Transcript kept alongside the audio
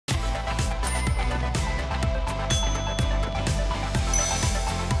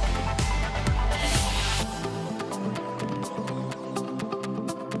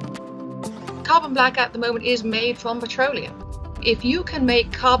carbon black at the moment is made from petroleum. If you can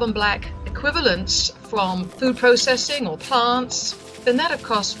make carbon black equivalents from food processing or plants, then that of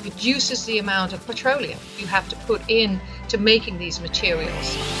course reduces the amount of petroleum you have to put in to making these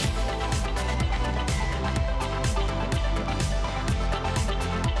materials.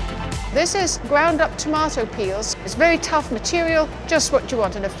 This is ground up tomato peels. It's very tough material, just what you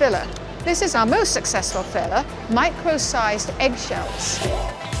want in a filler. This is our most successful filler, micro-sized eggshells.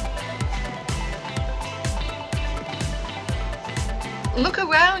 Look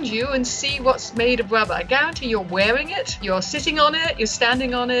around you and see what's made of rubber. I guarantee you're wearing it, you're sitting on it, you're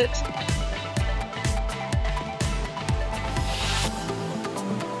standing on it.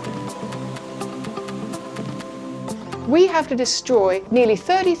 We have to destroy nearly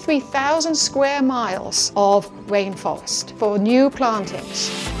 33,000 square miles of rainforest for new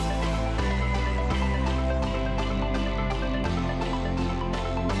plantings.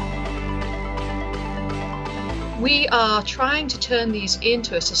 We are trying to turn these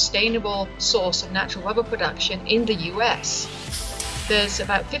into a sustainable source of natural rubber production in the US. There's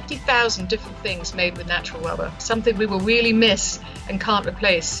about 50,000 different things made with natural rubber, something we will really miss and can't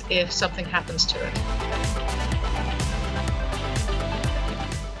replace if something happens to it.